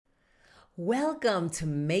Welcome to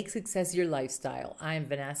Make Success Your Lifestyle. I'm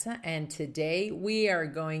Vanessa, and today we are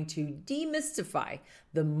going to demystify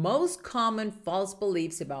the most common false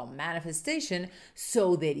beliefs about manifestation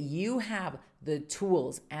so that you have the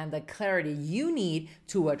tools and the clarity you need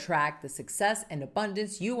to attract the success and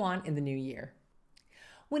abundance you want in the new year.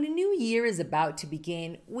 When a new year is about to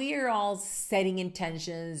begin, we are all setting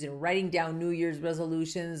intentions and writing down New Year's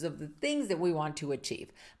resolutions of the things that we want to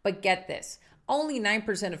achieve. But get this, only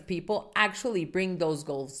 9% of people actually bring those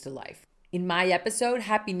goals to life. In my episode,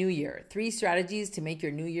 Happy New Year, 3 strategies to make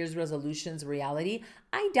your New Year's resolutions a reality,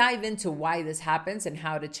 I dive into why this happens and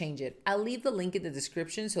how to change it. I'll leave the link in the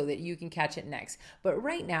description so that you can catch it next. But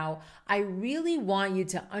right now, I really want you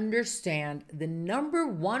to understand the number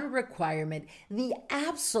one requirement, the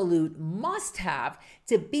absolute must-have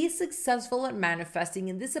to be successful at manifesting,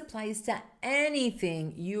 and this applies to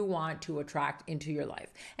anything you want to attract into your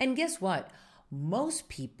life. And guess what? Most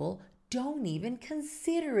people don't even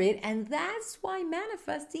consider it, and that's why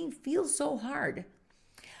manifesting feels so hard.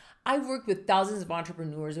 I've worked with thousands of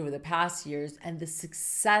entrepreneurs over the past years, and the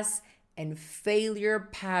success and failure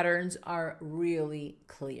patterns are really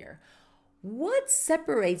clear. What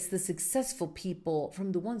separates the successful people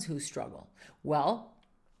from the ones who struggle? Well,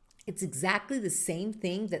 it's exactly the same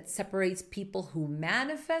thing that separates people who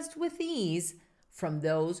manifest with ease from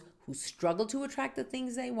those who struggle to attract the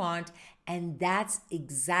things they want, and that's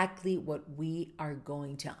exactly what we are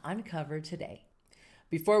going to uncover today.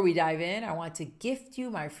 Before we dive in, I want to gift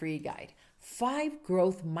you my free guide, 5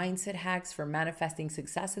 growth mindset hacks for manifesting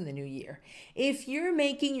success in the new year. If you're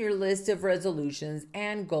making your list of resolutions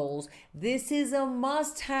and goals, this is a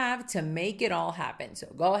must-have to make it all happen. So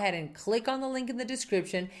go ahead and click on the link in the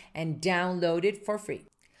description and download it for free.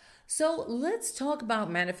 So let's talk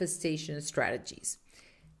about manifestation strategies.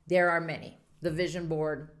 There are many: the vision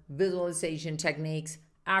board, visualization techniques,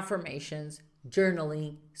 affirmations,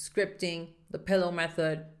 journaling, scripting, the pillow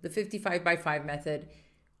method, the 55x5 method.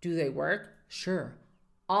 Do they work? Sure.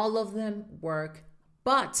 All of them work,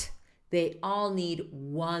 but they all need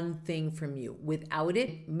one thing from you. Without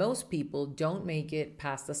it, most people don't make it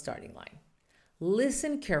past the starting line.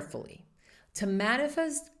 Listen carefully. To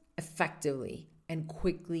manifest effectively and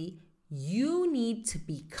quickly, you need to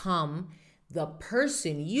become the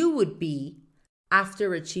person you would be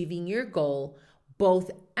after achieving your goal,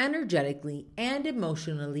 both energetically and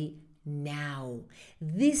emotionally now.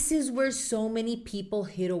 This is where so many people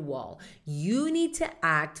hit a wall. You need to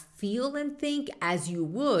act, feel, and think as you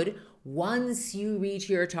would once you reach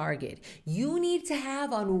your target. You need to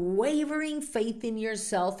have unwavering faith in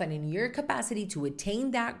yourself and in your capacity to attain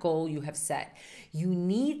that goal you have set. You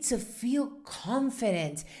need to feel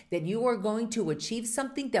confident that you are going to achieve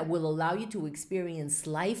something that will allow you to experience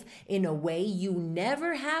life in a way you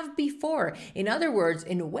never have before. In other words,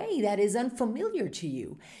 in a way that is unfamiliar to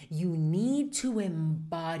you. You need to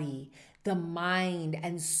embody the mind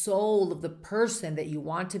and soul of the person that you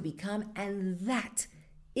want to become, and that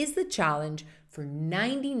is the challenge for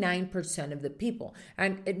 99% of the people.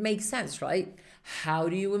 And it makes sense, right? How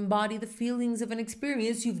do you embody the feelings of an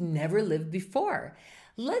experience you've never lived before?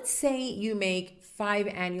 Let's say you make 5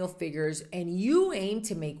 annual figures and you aim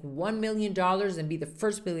to make $1 million and be the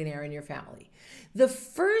first millionaire in your family. The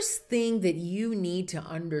first thing that you need to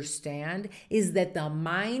understand is that the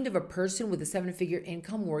mind of a person with a 7-figure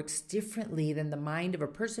income works differently than the mind of a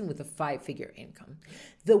person with a 5-figure income.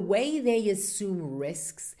 The way they assume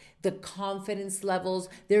risks, the confidence levels,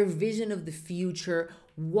 their vision of the future,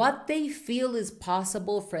 what they feel is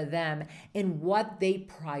possible for them, and what they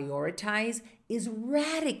prioritize is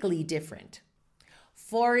radically different.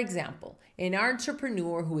 For example, an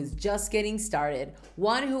entrepreneur who is just getting started,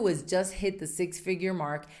 one who has just hit the 6-figure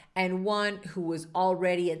mark, and one who was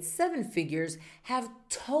already at 7 figures have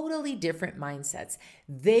totally different mindsets.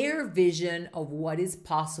 Their vision of what is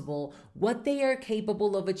possible, what they are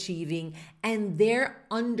capable of achieving, and their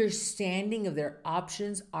understanding of their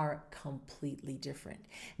options are completely different.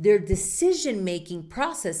 Their decision-making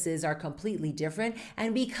processes are completely different,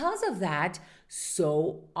 and because of that,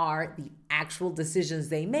 so are the actual decisions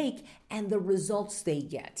they make and the results they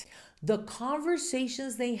get. The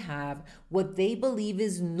conversations they have, what they believe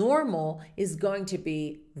is normal, is going to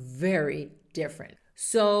be very different.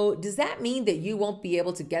 So does that mean that you won't be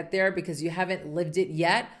able to get there because you haven't lived it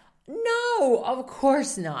yet? No, of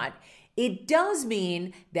course not. It does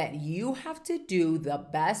mean that you have to do the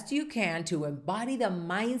best you can to embody the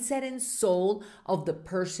mindset and soul of the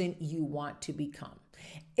person you want to become.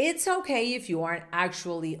 It's okay if you aren't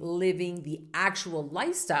actually living the actual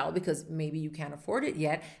lifestyle because maybe you can't afford it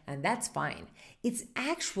yet, and that's fine. It's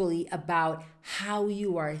actually about how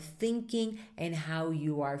you are thinking and how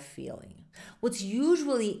you are feeling. What's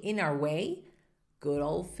usually in our way? Good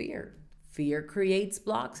old fear. Fear creates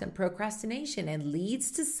blocks and procrastination and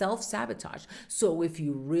leads to self-sabotage. So if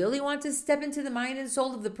you really want to step into the mind and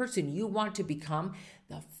soul of the person you want to become,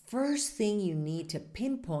 the first thing you need to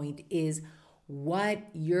pinpoint is what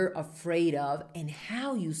you're afraid of and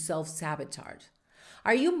how you self-sabotage.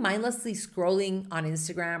 Are you mindlessly scrolling on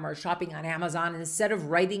Instagram or shopping on Amazon instead of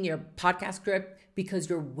writing your podcast script because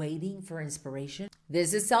you're waiting for inspiration?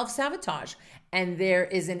 This is self-sabotage, and there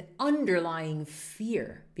is an underlying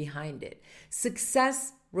fear behind it.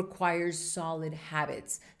 Success requires solid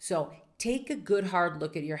habits. So take a good hard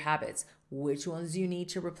look at your habits. Which ones do you need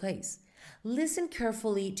to replace? Listen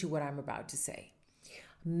carefully to what I'm about to say.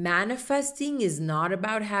 Manifesting is not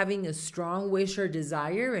about having a strong wish or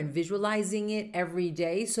desire and visualizing it every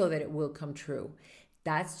day so that it will come true.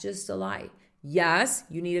 That's just a lie. Yes,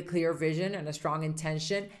 you need a clear vision and a strong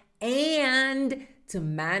intention. And to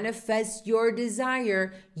manifest your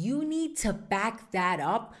desire, you need to back that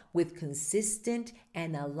up with consistent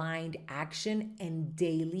and aligned action and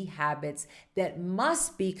daily habits that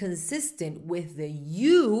must be consistent with the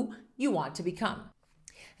you want to become.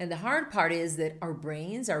 And the hard part is that our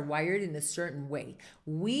brains are wired in a certain way.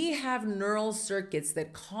 We have neural circuits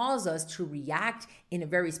that cause us to react in a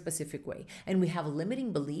very specific way. And we have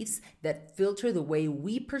limiting beliefs that filter the way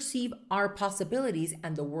we perceive our possibilities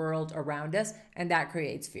and the world around us, and that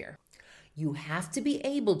creates fear. You have to be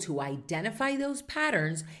able to identify those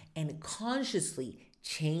patterns and consciously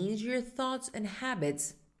change your thoughts and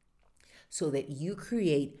habits so that you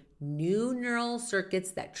create new neural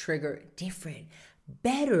circuits that trigger different,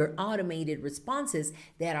 better automated responses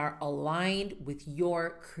that are aligned with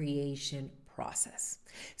your creation process.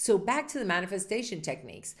 So back to the manifestation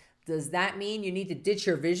techniques. Does that mean you need to ditch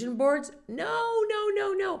your vision boards? No.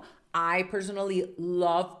 I personally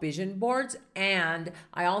love vision boards, and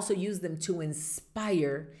I also use them to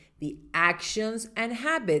inspire the actions and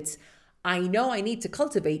habits I know I need to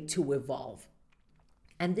cultivate to evolve.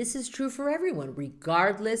 And this is true for everyone,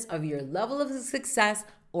 regardless of your level of success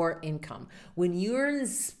or income. When you're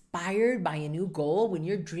inspired by a new goal, when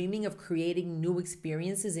you're dreaming of creating new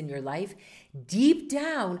experiences in your life, deep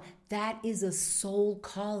down, that is a soul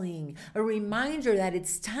calling, a reminder that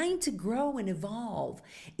it's time to grow and evolve.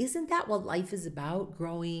 Isn't that what life is about?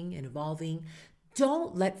 Growing and evolving.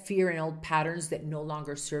 Don't let fear and old patterns that no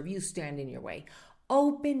longer serve you stand in your way.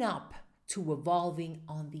 Open up to evolving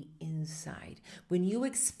on the inside. When you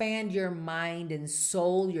expand your mind and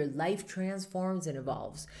soul, your life transforms and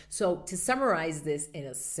evolves. So to summarize this in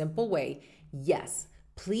a simple way, yes,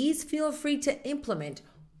 please feel free to implement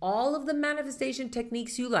all of the manifestation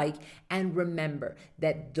techniques you like, and remember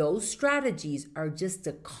that those strategies are just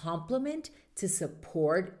a complement to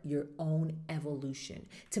support your own evolution.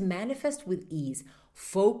 To manifest with ease,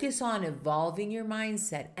 focus on evolving your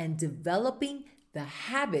mindset and developing the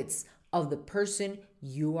habits of the person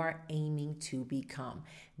you are aiming to become.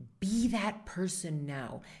 Be that person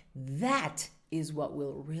now. That is what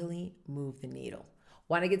will really move the needle.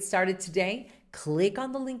 Want to get started today? Click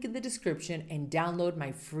on the link in the description and download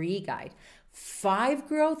my free guide, 5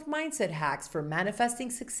 Growth Mindset Hacks for Manifesting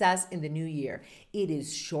Success in the New Year. It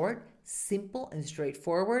is short, simple, and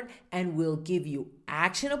straightforward, and will give you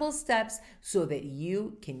actionable steps so that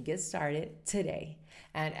you can get started today.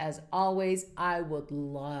 And as always, I would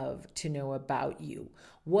love to know about you.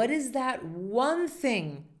 What is that one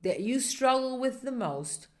thing that you struggle with the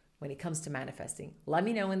most when it comes to manifesting? Let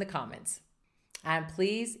me know in the comments. And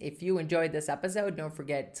please, if you enjoyed this episode, don't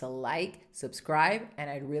forget to like, subscribe, and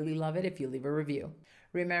I'd really love it if you leave a review.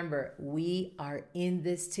 Remember, we are in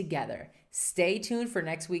this together. Stay tuned for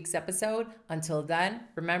next week's episode. Until then,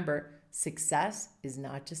 remember, success is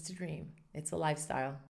not just a dream, it's a lifestyle.